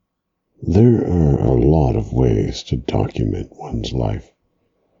There are a lot of ways to document one's life,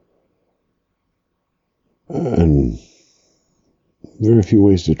 and very few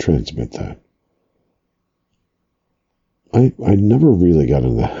ways to transmit that. I never really got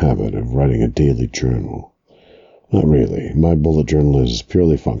in the habit of writing a daily journal. Not really. My bullet journal is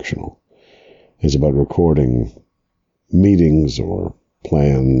purely functional. It's about recording meetings or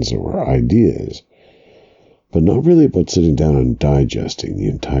plans or ideas, but not really about sitting down and digesting the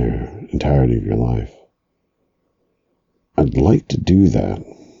entirety of your life. I'd like to do that,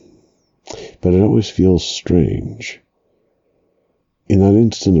 but it always feels strange. In that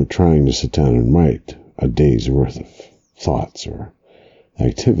instant of trying to sit down and write a day's worth of thoughts or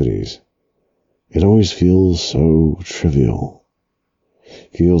activities, it always feels so trivial.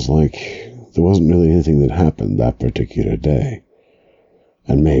 Feels like there wasn't really anything that happened that particular day.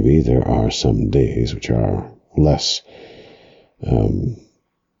 And maybe there are some days which are less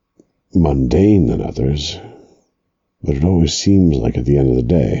mundane than others, but it always seems like at the end of the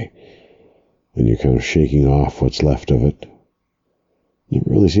day, when you're kind of shaking off what's left of it, it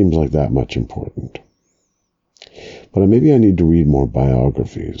really seems like that much important. But maybe I need to read more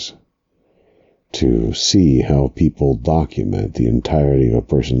biographies to see how people document the entirety of a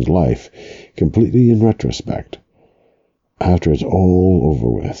person's life completely in retrospect. After it's all over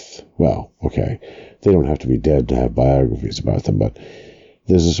with. Well, okay, they don't have to be dead to have biographies about them, but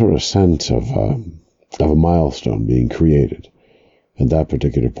there's a sort of sense of a milestone being created at that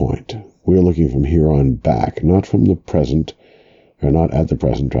particular point. We're looking from here on back, not from the present, or not at the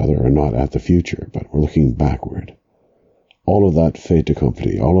present, rather, or not at the future, but we're looking backward. All of that fait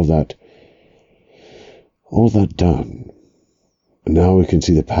accompli, all of that done. And now we can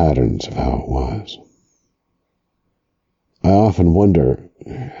see the patterns of how it was. I often wonder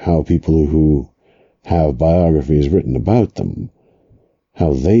how people who have biographies written about them,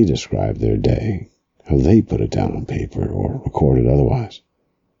 how they describe their day, how they put it down on paper or record it otherwise.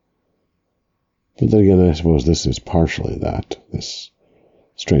 But then again, I suppose this is partially that, this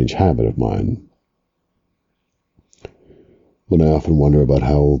strange habit of mine. But I often wonder about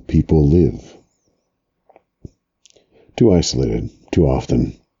how people live. Too isolated, too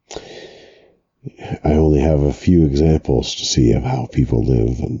often. I only have a few examples to see of how people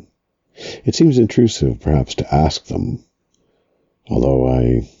live, and it seems intrusive perhaps to ask them, although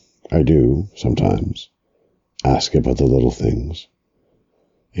I do sometimes ask about the little things.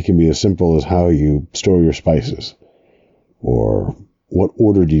 It can be as simple as how you store your spices, or what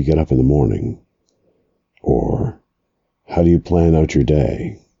order do you get up in the morning, or how do you plan out your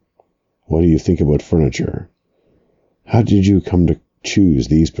day? What do you think about furniture? How did you come to choose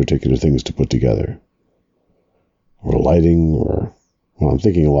these particular things to put together? Or lighting, or, well, I'm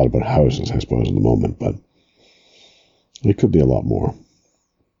thinking a lot about houses, I suppose, at the moment, but it could be a lot more.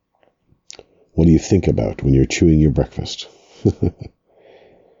 What do you think about when you're chewing your breakfast?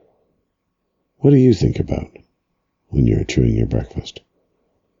 What do you think about when you're chewing your breakfast?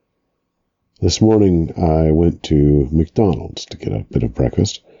 This morning, I went to McDonald's to get a bit of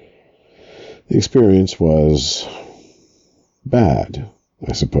breakfast. The experience was bad,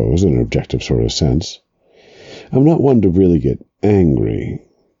 I suppose, in an objective sort of sense. I'm not one to really get angry.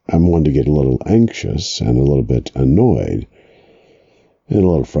 I'm one to get a little anxious and a little bit annoyed and a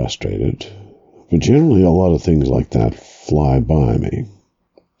little frustrated. But generally, a lot of things like that fly by me.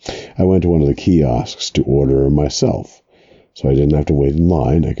 I went to one of the kiosks to order myself, so I didn't have to wait in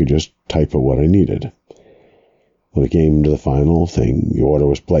line. I could just type out what I needed. When it came to the final thing, the order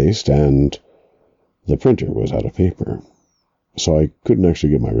was placed and the printer was out of paper, so I couldn't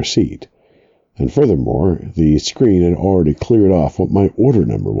actually get my receipt. And furthermore, the screen had already cleared off what my order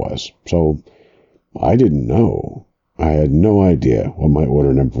number was, so I didn't know. I had no idea what my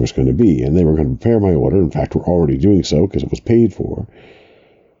order number was going to be, and they were going to prepare my order. In fact, were already doing so because it was paid for,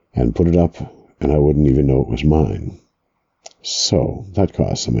 and put it up, and I wouldn't even know it was mine. So that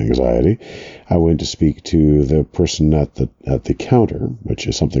caused some anxiety. I went to speak to the person at the counter, which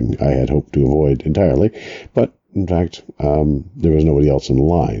is something I had hoped to avoid entirely, but in fact, there was nobody else in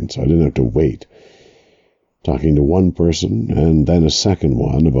line, so I didn't have to wait. Talking to one person and then a second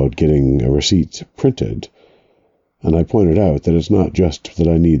one about getting a receipt printed, and I pointed out that it's not just that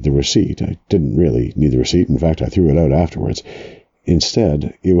I need the receipt. I didn't really need the receipt. In fact, I threw it out afterwards.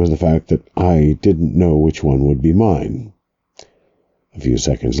 Instead, it was the fact that I didn't know which one would be mine. A few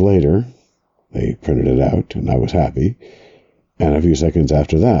seconds later, they printed it out, and I was happy. And a few seconds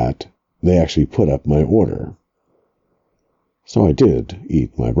after that, they actually put up my order. So I did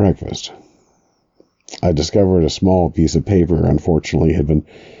eat my breakfast. I discovered a small piece of paper, unfortunately, had been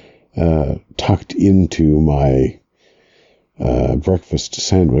tucked into my breakfast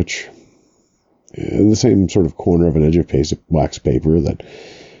sandwich, in the same sort of corner of an edge of wax paper that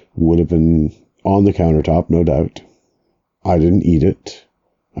would have been on the countertop, no doubt. I didn't eat it.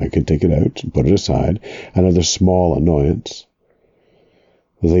 I could take it out and put it aside. Another small annoyance.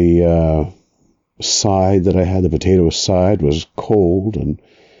 The side that I had, the potato side, was cold, and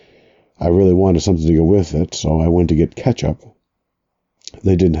I really wanted something to go with it, so I went to get ketchup.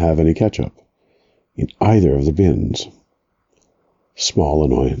 They didn't have any ketchup in either of the bins. Small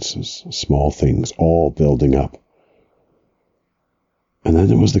annoyances, small things, all building up. And then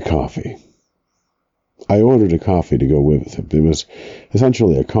there was the coffee. I ordered a coffee to go with it. It was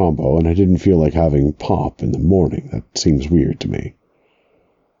essentially a combo, and I didn't feel like having pop in the morning. That seems weird to me.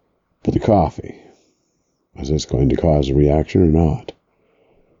 But the coffee, is this going to cause a reaction or not?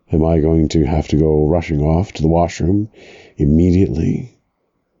 Am I going to have to go rushing off to the washroom immediately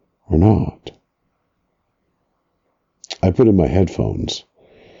or not? I put in my headphones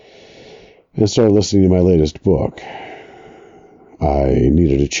and started listening to my latest book. I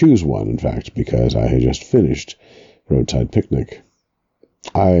needed to choose one, in fact, because I had just finished Roadside Picnic.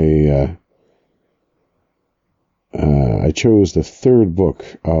 I chose the third book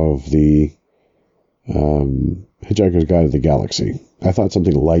of the Hitchhiker's Guide to the Galaxy. I thought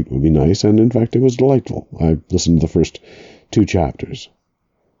something light would be nice, and in fact it was delightful. I listened to the first 2 chapters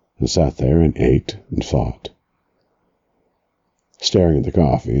and sat there and ate and thought, staring at the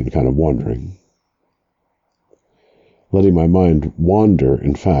coffee and kind of wondering. Letting my mind wander,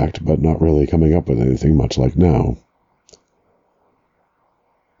 in fact, but not really coming up with anything, much like now.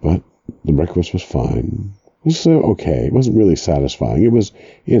 But the breakfast was fine. It was okay. It wasn't really satisfying. It was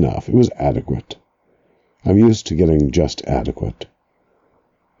enough. It was adequate. I'm used to getting just adequate.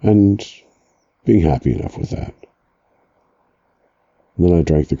 And being happy enough with that. And then I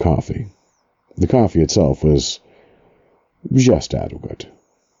drank the coffee. The coffee itself was just adequate.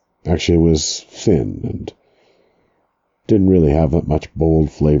 Actually, it was thin and didn't really have that much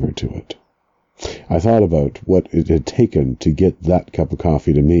bold flavor to it. I thought about what it had taken to get that cup of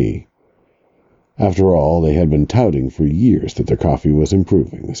coffee to me. After all, they had been touting for years that their coffee was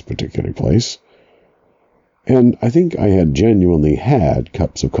improving, this particular place. And I think I had genuinely had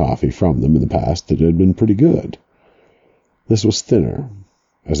cups of coffee from them in the past that had been pretty good. This was thinner,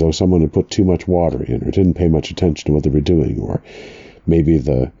 as though someone had put too much water in or didn't pay much attention to what they were doing, or maybe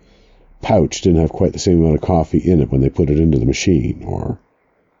the pouch didn't have quite the same amount of coffee in it when they put it into the machine, or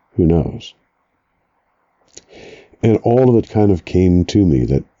who knows. And all of it kind of came to me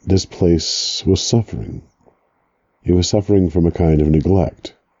that this place was suffering. It was suffering from a kind of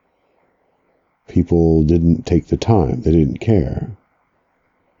neglect. People didn't take the time. They didn't care.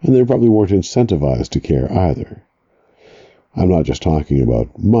 And they probably weren't incentivized to care either. I'm not just talking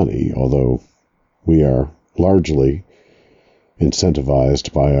about money, although we are largely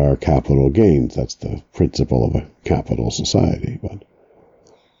incentivized by our capital gains. That's the principle of a capital society.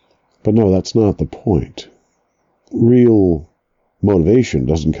 But no, that's not the point. Real motivation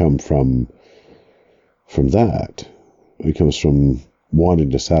doesn't come from that. It comes from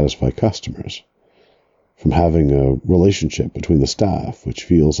wanting to satisfy customers, from having a relationship between the staff which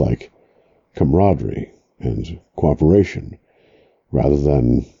feels like camaraderie and cooperation rather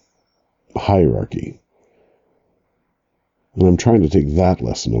than hierarchy. And I'm trying to take that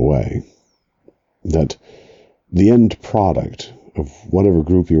lesson away, that the end product of whatever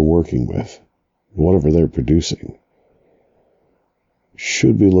group you're working with, whatever they're producing,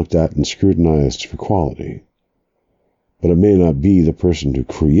 should be looked at and scrutinized for quality. But it may not be the person who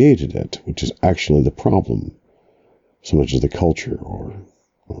created it, which is actually the problem, so much as the culture or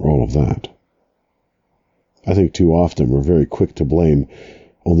all of that. I think too often we're very quick to blame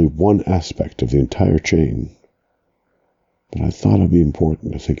only one aspect of the entire chain. But I thought it'd be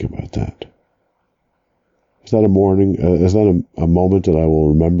important to think about that. Is that a morning? Is that a moment that I will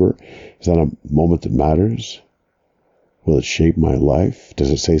remember? Is that a moment that matters? Will it shape my life?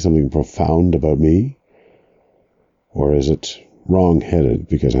 Does it say something profound about me? Or is it wrong-headed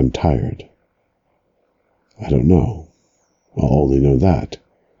because I'm tired? I don't know. I'll only know that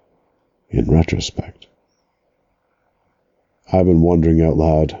in retrospect. I've been wondering out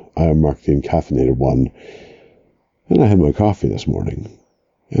loud. I am Mark the Encaffeinated One, and I had my coffee this morning,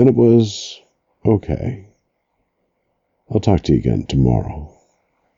 and it was okay. I'll talk to you again tomorrow.